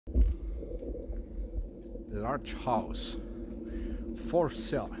large house for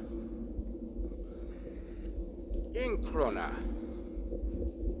sale in Corona.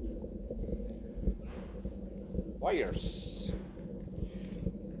 Buyers,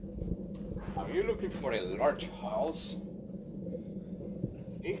 are you looking for a large house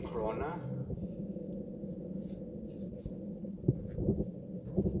in Corona?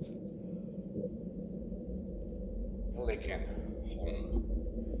 Elegant home.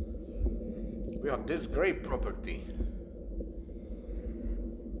 We have this great property,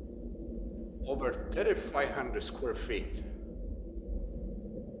 over 3,500 square feet.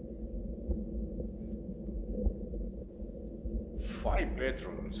 Five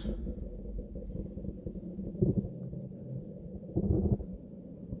bedrooms.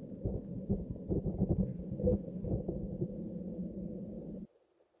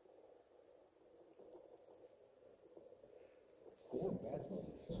 Four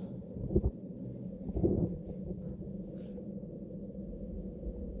bedrooms.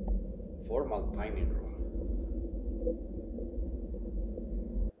 Formal dining room.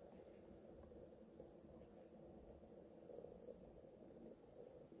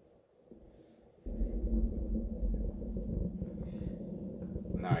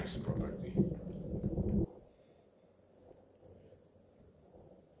 Nice property.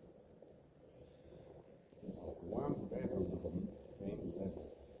 One bedroom with a main level.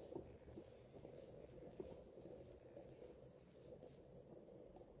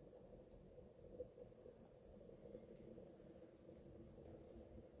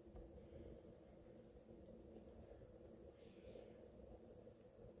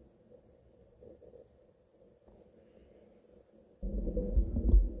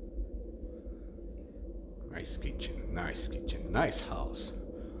 Nice kitchen, nice house.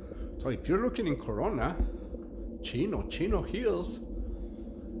 So if you're looking in Corona, Chino Hills,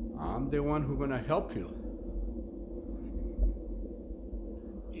 I'm the one who's gonna help you.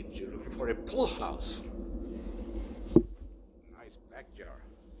 If you're looking for a pool house, nice backyard,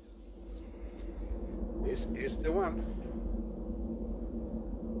 this is the one.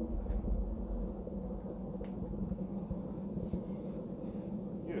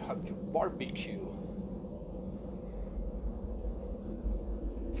 You have your barbecue.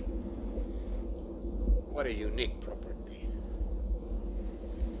 What a unique property.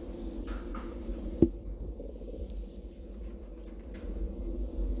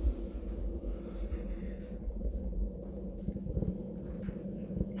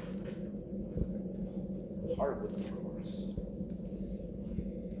 Hardwood floors.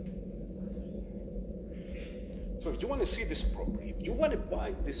 So if you want to see this property, if you want to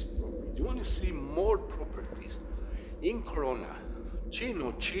buy this property, if you want to see more properties in Corona,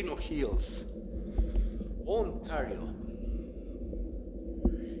 Chino Hills, Ontario,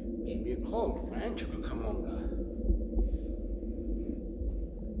 give me a call. Rancho Cucamonga.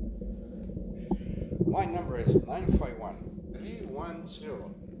 My number is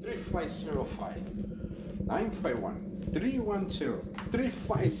 951-310-3505.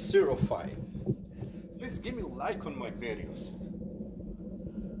 951-310-3505. Please give me a like on my videos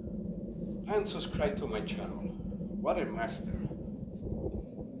and subscribe to my channel. What a master.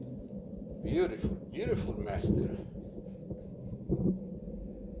 Beautiful master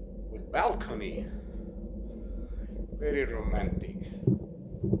with balcony, very romantic.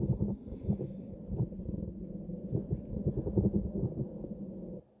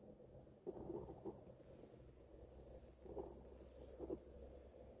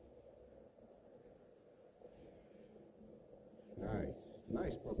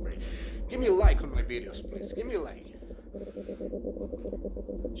 Nice property. Give me a like on my videos, please. Give me a like.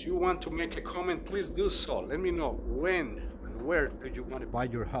 If you want to make a comment, please do so. Let me know when and where do you want to buy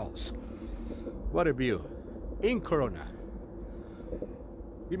your house. What a view in Corona.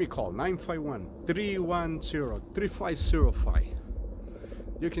 Give me a call, 951-310-3505.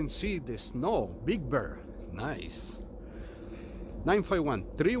 You can see the snow, Big Bear, nice.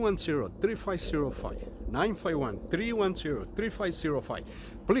 951-310-3505. 951-310-3505.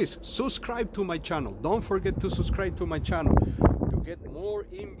 Please subscribe to my channel. Don't forget to subscribe to my channel to get more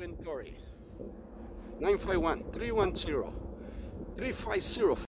inventory. 951-310-3505.